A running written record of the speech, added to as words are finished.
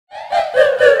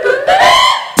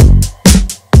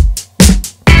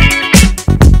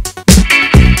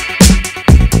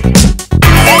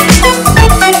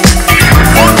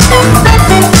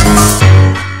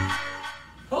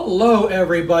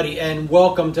everybody, and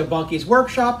welcome to Bunky's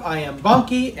Workshop. I am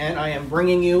Bunky, and I am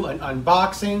bringing you an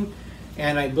unboxing,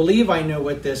 and I believe I know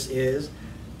what this is,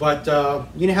 but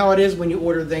you know how it is when you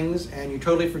order things and you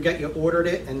totally forget you ordered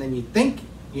it, and then you think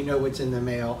you know what's in the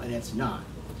mail, and it's not.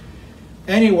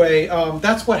 Anyway,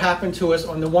 that's what happened to us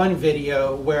on the one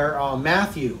video where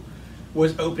Matthew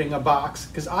was opening a box,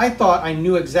 because I thought I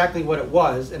knew exactly what it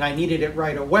was and I needed it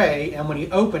right away, and when he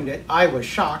opened it I was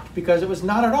shocked because it was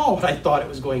not at all what I thought it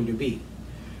was going to be.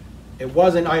 It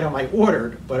was an item I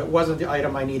ordered, but it wasn't the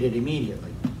item I needed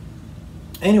immediately.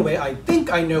 Anyway, I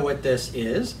think I know what this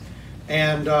is,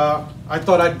 and I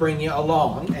thought I'd bring you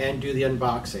along and do the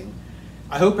unboxing.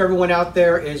 I hope everyone out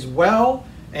there is well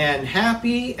and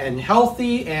happy and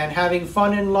healthy and having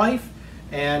fun in life.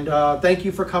 And thank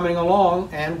you for coming along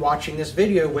and watching this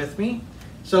video with me.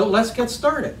 So let's get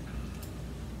started.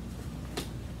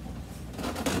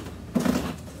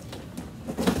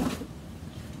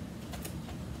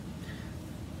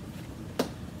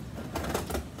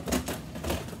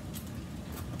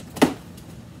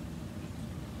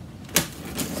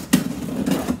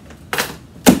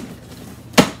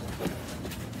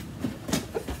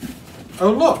 Oh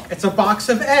look, it's a box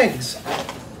of eggs.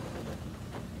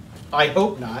 I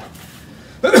hope not.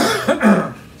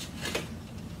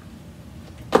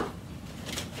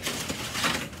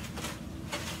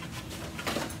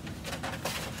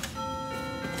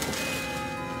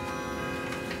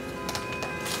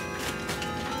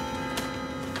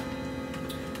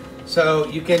 So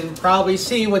you can probably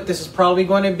see what this is probably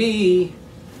going to be.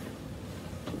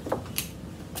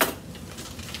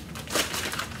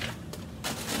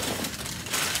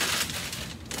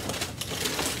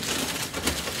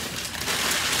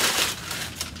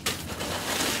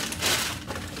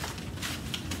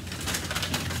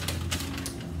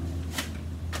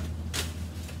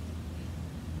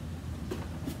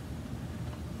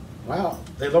 Wow,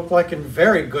 they look like in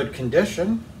very good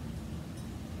condition.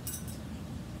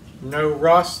 No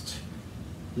rust,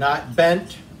 not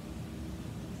bent.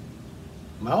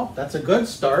 Well, that's a good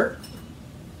start.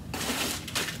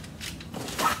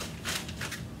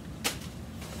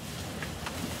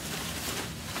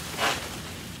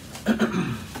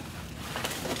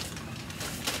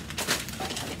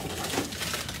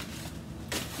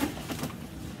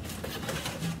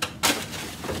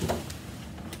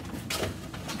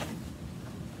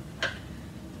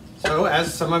 So,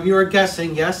 as some of you are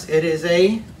guessing, yes, it is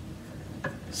a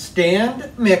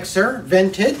stand mixer,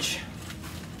 vintage.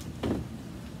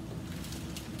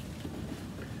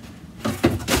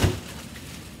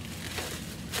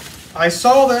 I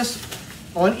saw this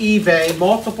on eBay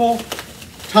multiple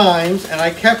times, and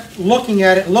I kept looking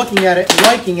at it,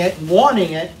 liking it, and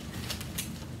wanting it.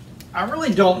 I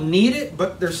really don't need it,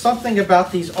 but there's something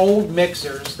about these old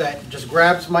mixers that just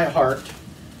grabs my heart.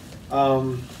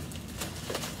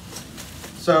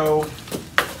 So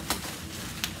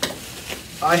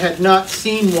I had not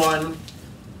seen one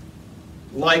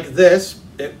like this.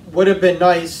 It would have been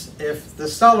nice if the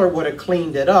seller would have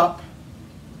cleaned it up.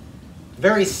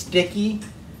 Very sticky.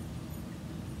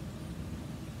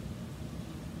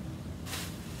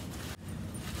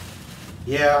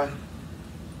 Yeah.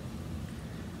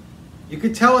 You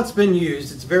could tell it's been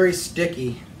used. It's very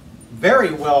sticky.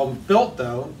 Very well built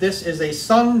though. This is a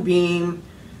Sunbeam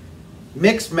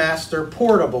Mixmaster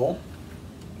portable.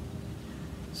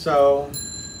 So,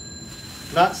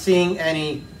 not seeing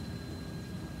any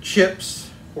chips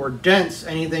or dents,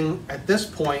 anything at this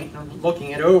point. I'm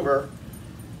looking it over.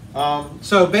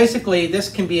 So basically this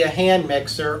can be a hand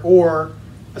mixer or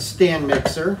a stand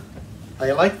mixer. How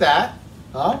you like that?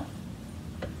 Huh?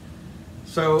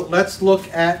 So let's look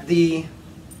at the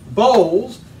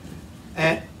bowls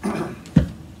and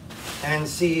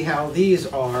see how these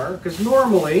are, because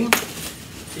normally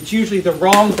it's usually the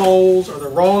wrong bowls or the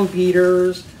wrong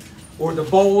beaters, or the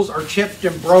bowls are chipped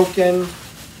and broken.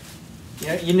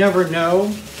 You never know.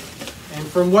 And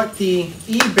from what the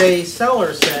eBay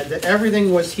seller said, that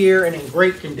everything was here and in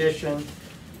great condition.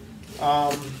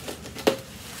 Must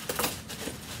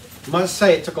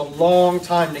say it took a long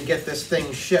time to get this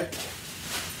thing shipped.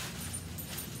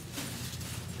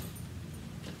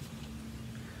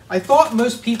 I thought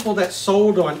most people that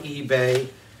sold on eBay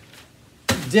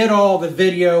did all the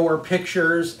video or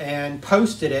pictures and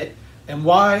posted it, and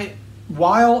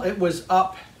while it was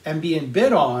up and being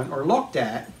bid on or looked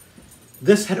at,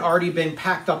 this had already been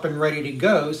packed up and ready to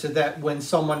go, so that when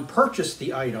someone purchased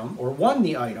the item or won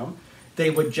the item, they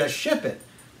would just ship it.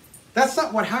 That's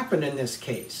not what happened in this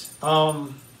case.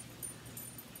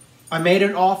 I made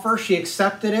an offer, she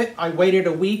accepted it. I waited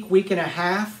a week and a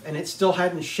half, and it still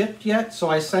hadn't shipped yet, so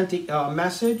I sent a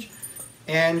message,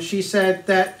 And she said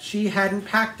that she hadn't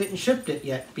packed it and shipped it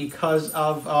yet because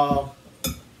of,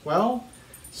 well,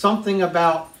 something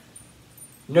about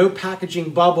no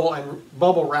packaging bubble and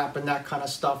bubble wrap and that kind of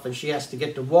stuff. And she has to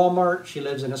get to Walmart. She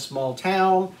lives in a small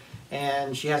town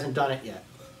and she hasn't done it yet.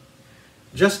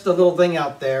 Just a little thing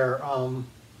out there, and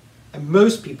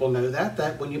most people know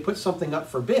that when you put something up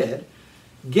for bid,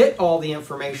 get all the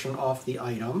information off the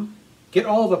item, get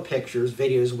all the pictures,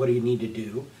 videos, what do you need to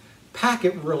do, pack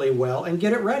it really well, and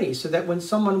get it ready so that when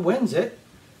someone wins it,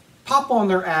 pop on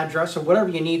their address or whatever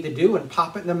you need to do and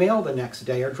pop it in the mail the next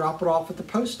day or drop it off at the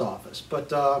post office.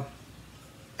 But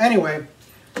anyway,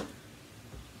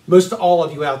 most all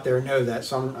of you out there know that,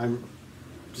 so I'm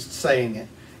just saying it.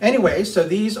 Anyway, so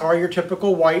these are your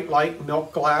typical white light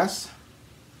milk glass.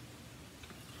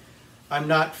 I'm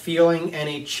not feeling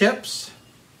any chips.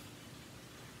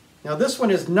 Now this one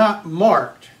is not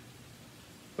marked,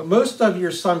 but most of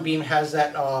your Sunbeam has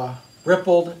that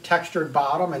rippled textured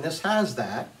bottom, and this has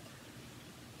that.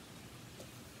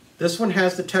 This one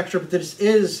has the texture, but this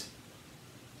is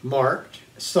marked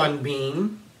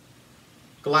Sunbeam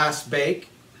Glass Bake.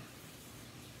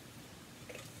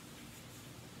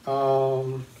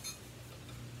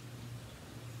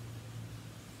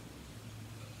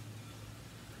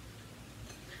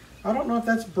 I don't know if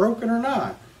that's broken or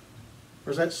not.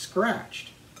 Or is that scratched?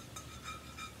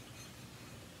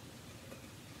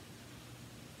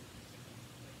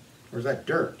 Or is that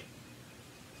dirt?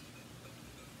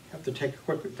 Have to take a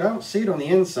quick, I don't see it on the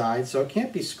inside, so it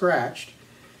can't be scratched.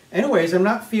 Anyways, I'm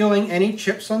not feeling any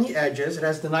chips on the edges. It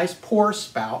has the nice pour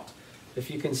spout, if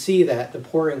you can see that, the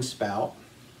pouring spout.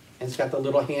 And it's got the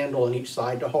little handle on each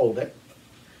side to hold it.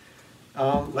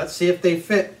 Let's see if they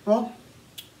fit. Well,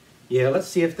 yeah, let's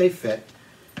see if they fit.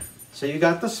 So you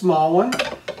got the small one.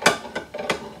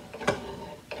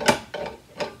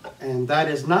 And that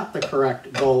is not the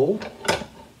correct bowl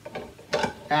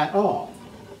at all.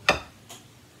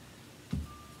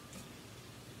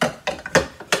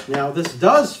 Now this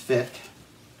does fit.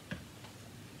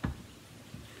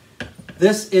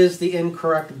 This is the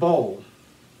incorrect bowl.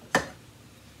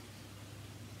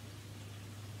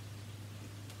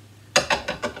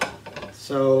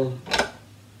 So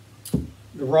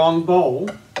the wrong bowl.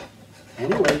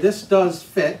 Anyway, this does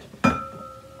fit.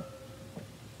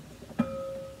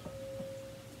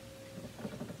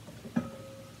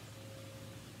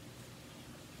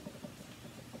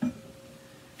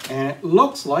 And it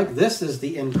looks like this is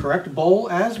the incorrect bowl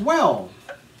as well.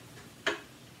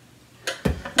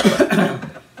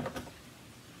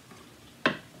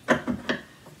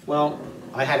 Well,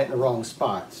 I had it in the wrong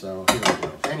spot, so here we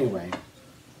go. Anyway,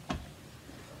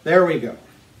 there we go.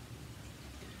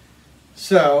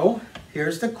 So,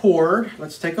 here's the cord.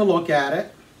 Let's take a look at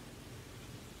it.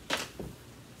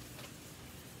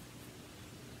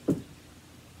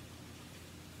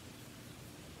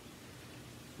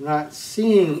 Not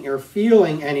seeing or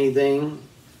feeling anything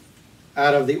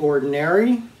out of the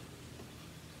ordinary.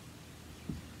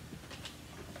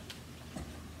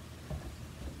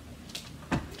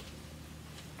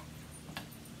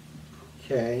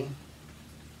 Okay.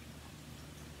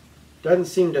 Doesn't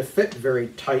seem to fit very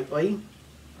tightly.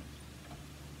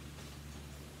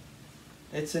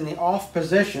 It's in the off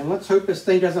position. Let's hope this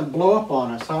thing doesn't blow up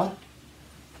on us, huh?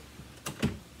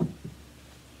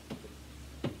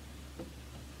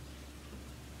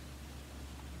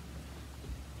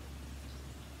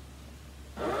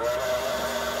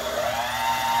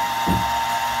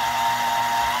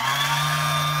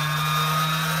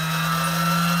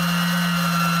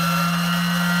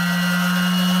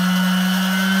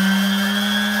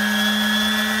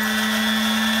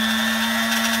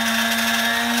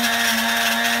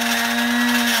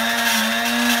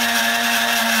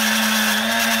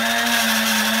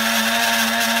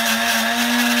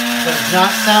 Does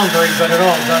not sound very good at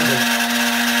all, does it?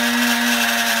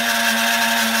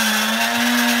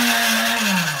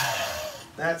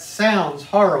 That sounds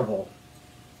horrible.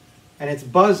 And it's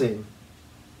buzzing.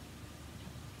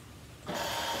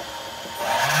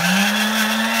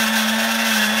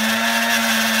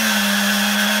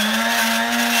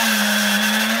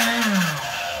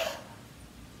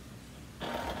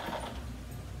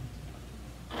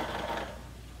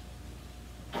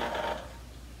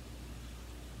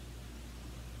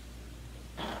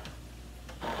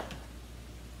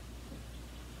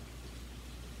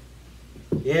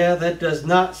 Yeah, that does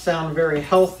not sound very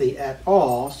healthy at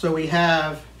all. So we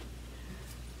have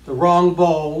the wrong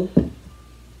bowl.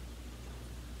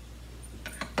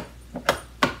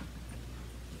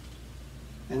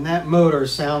 And that motor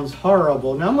sounds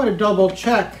horrible. Now I'm going to double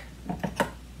check.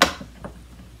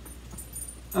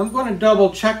 I'm going to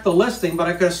double check the listing, but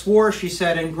I could have swore she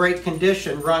said in great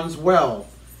condition, runs well.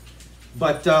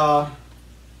 But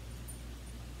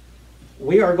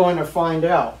we are going to find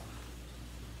out.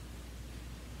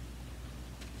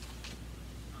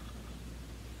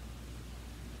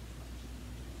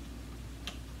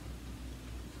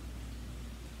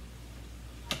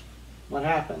 What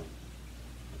happened?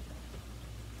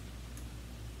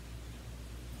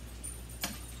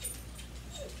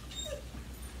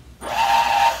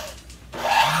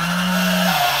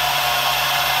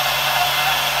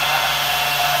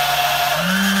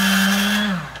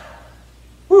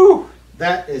 Whew,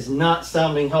 that is not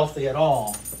sounding healthy at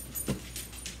all.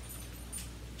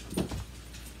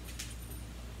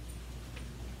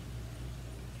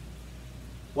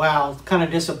 Wow, kind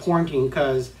of disappointing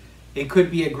because it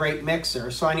could be a great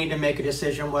mixer, so I need to make a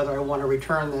decision whether I want to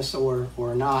return this or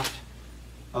not.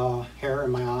 Hair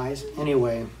in my eyes.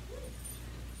 Anyway,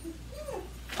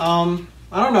 I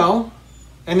don't know.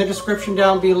 In the description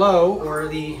down below or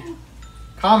the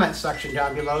comment section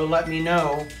down below, let me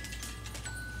know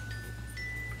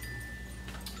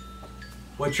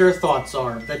what your thoughts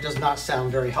are. That does not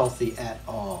sound very healthy at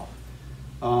all.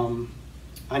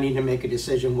 I need to make a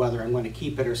decision whether I'm going to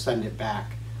keep it or send it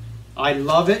back. I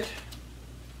love it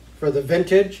for the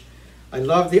vintage. I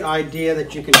love the idea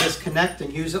that you can disconnect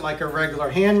and use it like a regular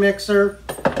hand mixer.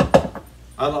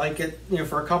 I like it, you know,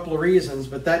 for a couple of reasons,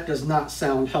 but that does not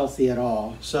sound healthy at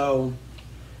all. So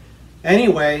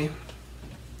anyway,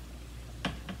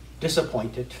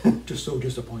 disappointed. Just so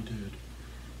disappointed.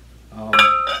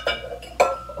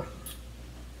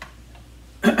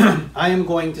 I am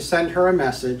going to send her a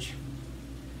message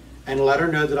and let her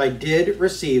know that I did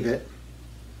receive it.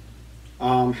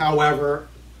 However,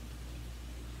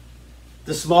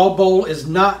 the small bowl is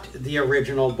not the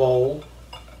original bowl,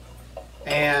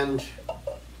 and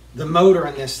the motor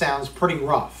in this sounds pretty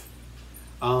rough.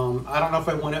 I don't know if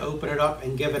I want to open it up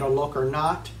and give it a look or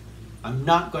not. I'm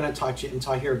not going to touch it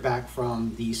until I hear back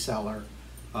from the seller.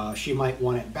 She might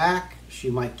want it back. She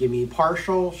might give me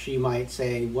partial. She might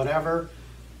say whatever.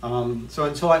 So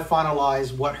until I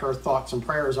finalize what her thoughts and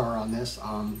prayers are on this,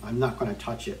 I'm not going to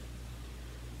touch it.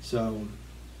 So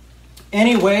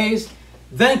anyways,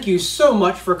 thank you so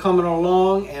much for coming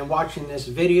along and watching this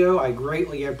video. I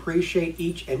greatly appreciate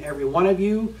each and every one of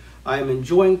you. I'm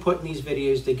enjoying putting these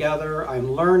videos together.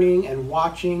 I'm learning and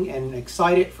watching and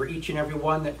excited for each and every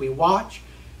one that we watch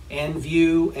and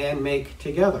view and make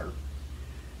together.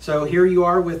 So here you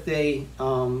are with a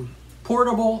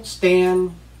portable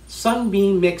stand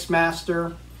Sunbeam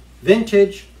Mixmaster,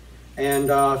 vintage. And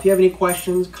if you have any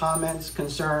questions, comments,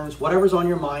 concerns, whatever's on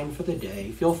your mind for the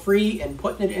day, feel free and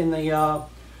putting it in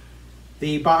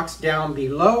the box down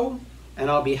below, and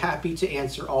I'll be happy to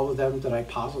answer all of them that I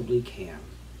possibly can.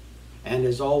 And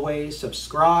as always,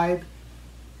 subscribe.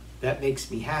 That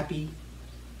makes me happy.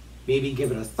 Maybe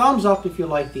give it a thumbs up if you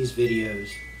like these videos,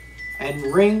 and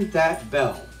ring that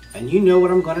bell. And you know what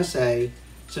I'm going to say,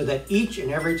 so that each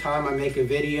and every time I make a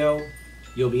video,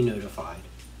 you'll be notified.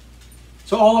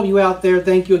 So all of you out there,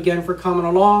 thank you again for coming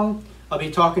along. I'll be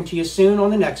talking to you soon on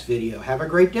the next video. Have a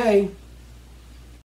great day.